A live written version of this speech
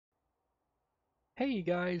Hey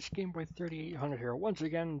guys, Gameboy 3800 here, once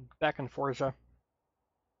again back in Forza.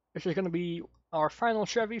 This is going to be our final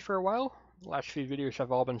Chevy for a while. The last few videos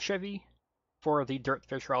have all been Chevy for the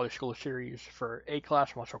Dirtfish Rally School series for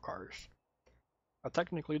A-Class muscle cars.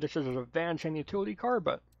 Technically this is a Vans and utility car,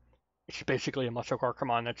 but it's basically a muscle car.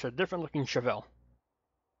 Come on, it's a different looking Chevelle.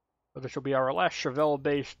 So this will be our last Chevelle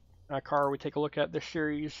based car we take a look at this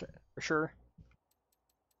series for sure.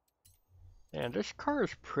 And this car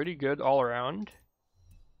is pretty good all around.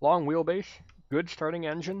 Long wheelbase, good starting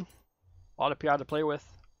engine, a lot of PI to play with.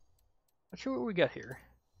 Let's see what we get here.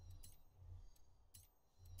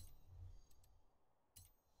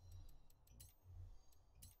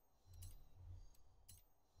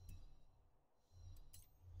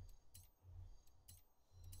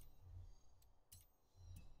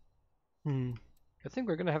 I think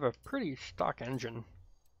we're going to have a pretty stock engine.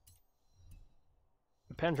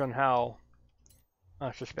 Depends on how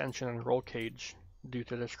suspension and roll cage do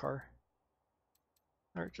to this car.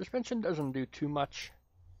 Alright, suspension doesn't do too much.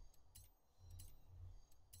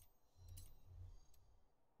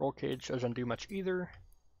 Roll cage doesn't do much either.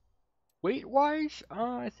 Weight-wise,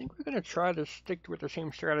 I think we're going to try to stick with the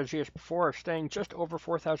same strategy as before of staying just over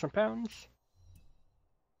 4,000 pounds.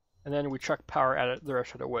 And then we chuck power at it the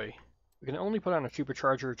rest of the way. We can only put on a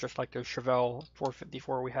supercharger just like the Chevelle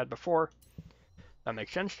 454 we had before. That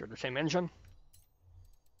makes sense, they're the same engine.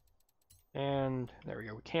 And there we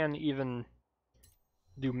go, we can even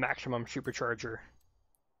do maximum supercharger.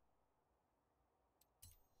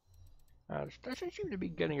 This doesn't seem to be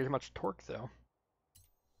getting as much torque though.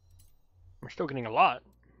 We're still getting a lot.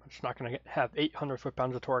 It's not going to have 800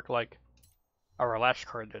 foot-pounds of torque like our last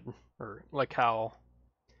car did, or like how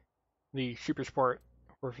the SuperSport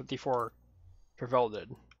 454 Chevelle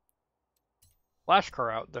did. Last car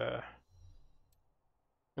out, the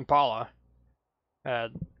Impala,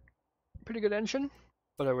 had a pretty good engine,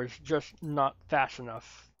 but it was just not fast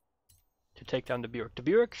enough to take down the Buick. The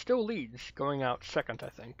Buick still leads, going out second, I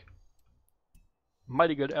think.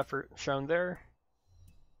 Mighty good effort shown there.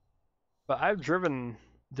 But I've driven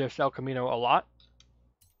this El Camino a lot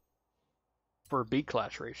for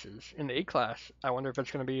B-class races. In the A-class, I wonder if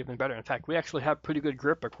it's going to be even better. In fact, we actually have pretty good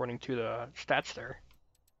grip according to the stats there.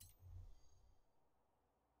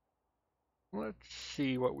 Let's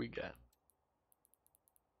see what we get.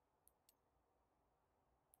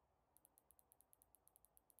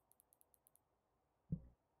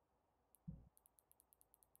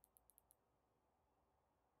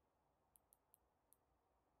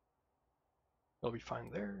 They'll be fine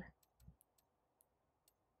there.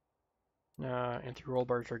 Anti-roll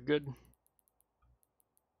bars are good.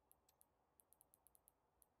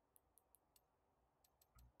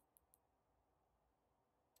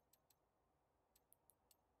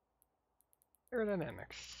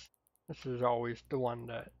 Aerodynamics. This is always the one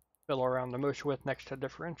that fiddle around the most with next to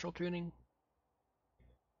differential tuning.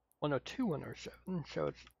 102, 107, so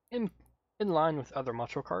it's in line with other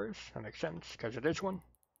muscle cars. That makes sense, because it is one.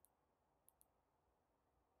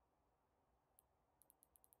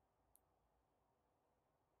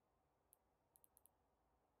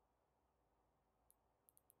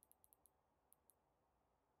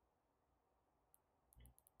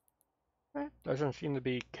 Doesn't seem to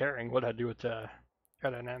be caring what I do with the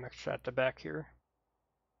aerodynamics at the back here.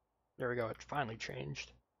 There we go, it's finally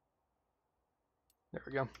changed. There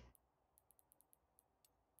we go.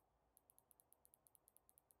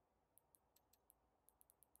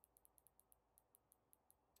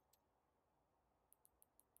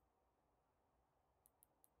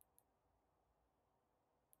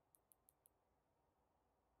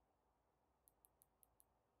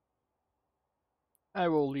 I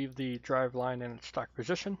will leave the drive line in its stock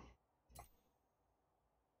position.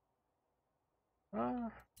 Hang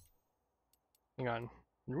on.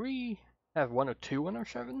 Can we have 102,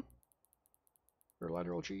 107 for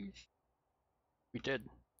lateral Gs? We did.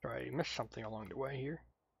 So I missed something along the way here.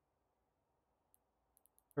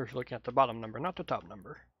 First looking at the bottom number, not the top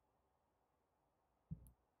number.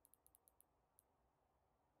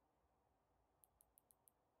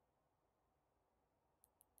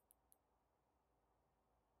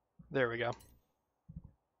 There we go.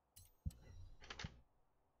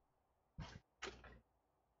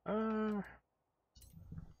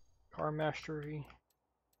 Car mastery.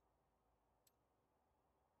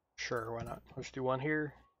 Sure, why not? Let's do one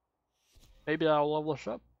here. Maybe that'll level us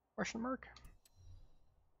up? Question mark?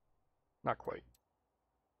 Not quite.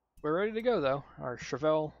 We're ready to go though. Our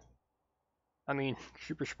Chevelle,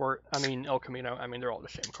 SuperSport, El Camino, they're all the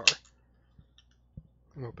same car.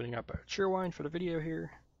 I'm opening up a Cheerwine for the video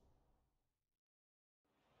here.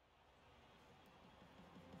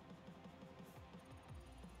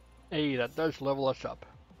 Hey, that does level us up.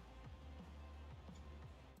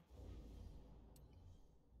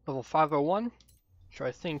 Level 501, so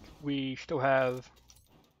I think we still have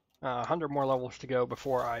 100 more levels to go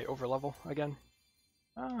before I overlevel again.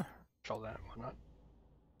 So that why not?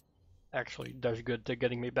 Actually does good to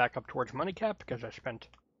getting me back up towards money cap because I spent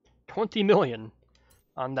 20 million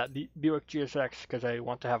on that Buick GSX because I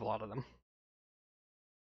want to have a lot of them.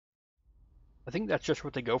 I think that's just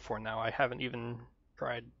what they go for now. I haven't even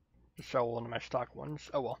tried to sell one of my stock ones.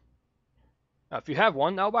 Oh well. If you have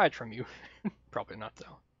one, I'll buy it from you. Probably not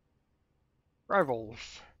though.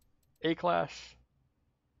 Rivals. A-Class.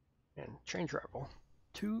 And change rival.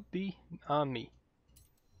 To be me.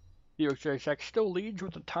 Buick GSX still leads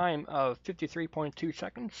with a time of 53.2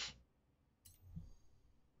 seconds.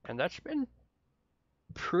 And that's been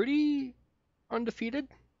pretty undefeated.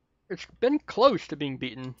 It's been close to being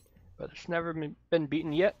beaten, but it's never been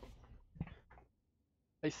beaten yet.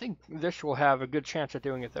 I think this will have a good chance at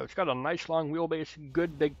doing it though. It's got a nice long wheelbase,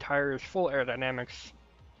 good big tires, full aerodynamics.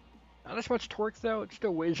 Not as much torque though, it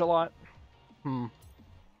still weighs a lot.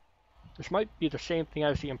 This might be the same thing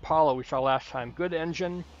as the Impala we saw last time. Good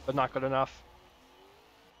engine, but not good enough.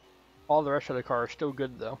 All the rest of the car is still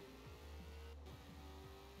good though.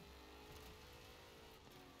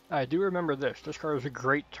 I do remember this. This car is a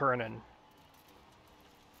great turn-in.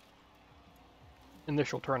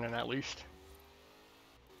 Initial turn-in at least.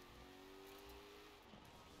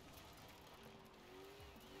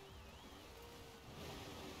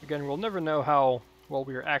 Again, we'll never know how well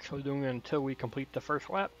we are actually doing until we complete the first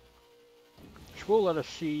lap. Which will let us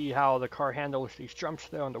see how the car handles these jumps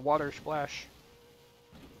though and the water splash.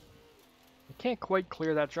 We can't quite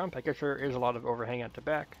clear that jump. I guess there is a lot of overhang at the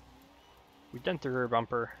back. We dent the rear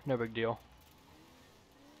bumper, no big deal.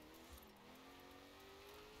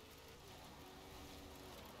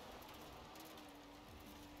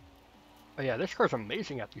 Oh yeah, this car's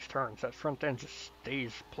amazing at these turns. That front end just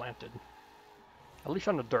stays planted. At least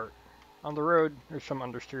on the dirt. On the road, there's some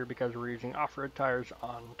understeer because we're using off-road tires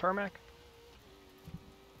on tarmac.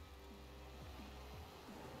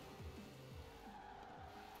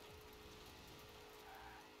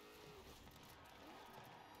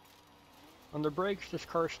 On the brakes, this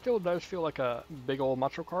car still does feel like a big old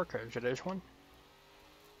muscle car because it is one.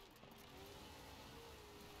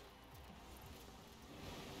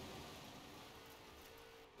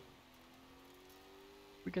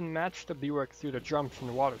 We can match the Buick through the jumps and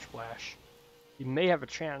the water splash. You may have a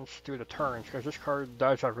chance through the turns because this car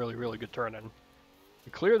does have really good turn-in.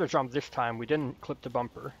 We cleared the jump this time, we didn't clip the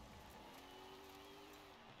bumper.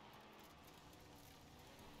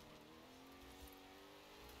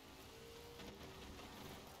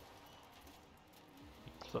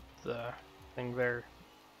 Clip the thing there.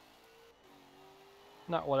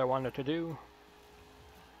 Not what I wanted to do.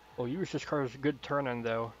 We'll use this car's good turn-in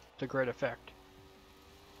though, to great effect.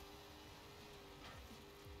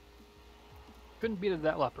 Couldn't beat it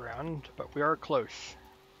that lap around, but we are close.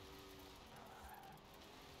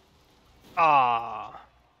 Ah!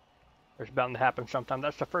 There's bound to happen sometime.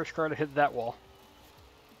 That's the first car to hit that wall.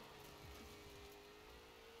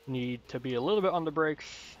 Need to be a little bit on the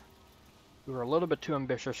brakes. We were a little bit too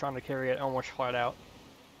ambitious trying to carry it almost flat out.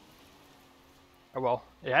 Oh well,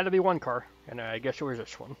 it had to be one car, and I guess it was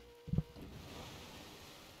this one.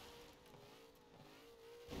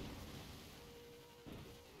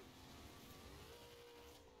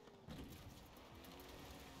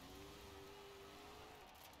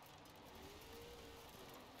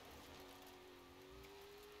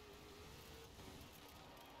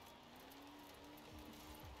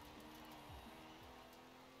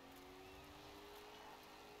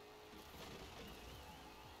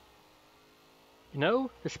 You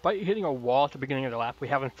know, despite hitting a wall at the beginning of the lap, we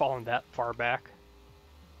haven't fallen that far back.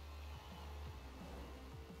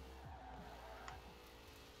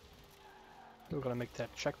 Still gonna make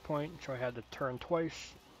that checkpoint, so I had to turn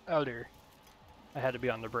twice. Oh dear. I had to be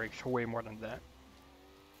on the brakes way more than that.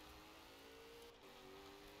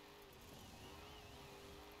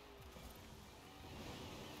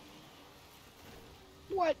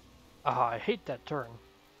 What? Ah, I hate that turn.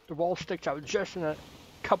 The wall sticks out just in a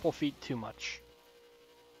couple feet too much.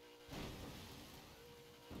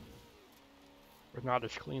 We're not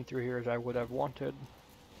as clean through here as I would have wanted.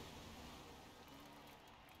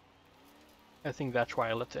 I think that's why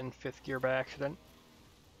I left it in 5th gear by accident.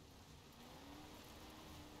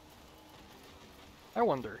 I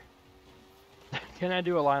wonder, can I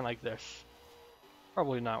do a line like this?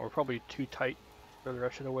 Probably not, we're probably too tight for the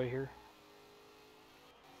rest of the way here.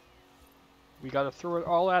 We gotta throw it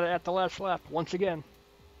all at it at the last lap, once again.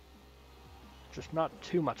 Just not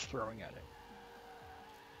too much throwing at it.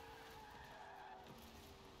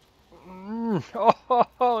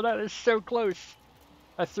 Oh, that is so close.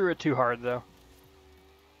 I threw it too hard, though.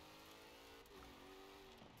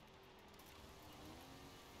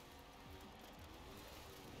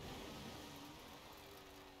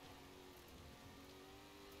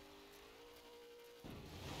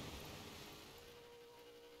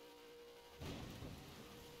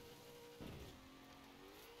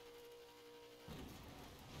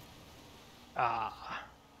 Ah.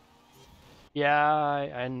 Yeah,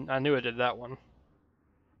 I knew it did that one.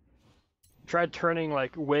 Tried turning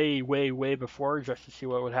like way before just to see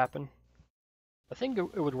what would happen. I think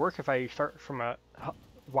it would work if I start from a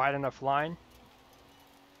wide enough line.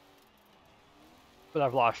 But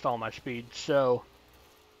I've lost all my speed, so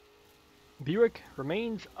Buick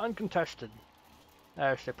remains uncontested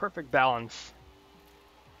as the perfect balance.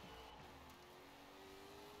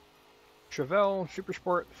 Chevelle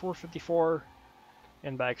SuperSport 454,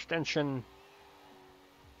 and by extension,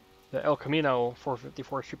 the El Camino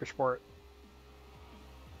 454 SuperSport.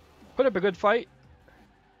 Put up a good fight,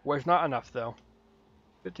 was not enough though.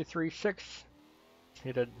 53.6,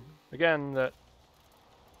 needed, again, that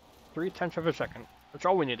 0.3 of a second. That's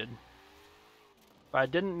all we needed. If I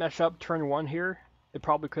didn't mess up turn 1 here, it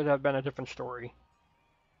probably could have been a different story.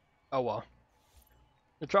 Oh well.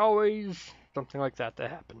 It's always something like that that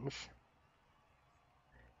happens.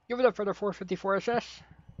 Give it up for the 454 SS.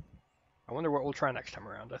 I wonder what we'll try next time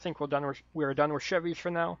around. I think we're done with Chevys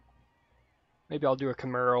for now. Maybe I'll do a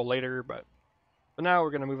Camaro later, but for now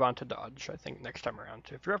we're going to move on to Dodge, I think, next time around.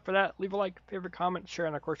 If you're up for that, leave a like, favorite, comment, share,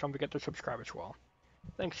 and of course don't forget to subscribe as well.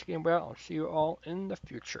 Thanks again, well, I'll see you all in the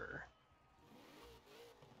future.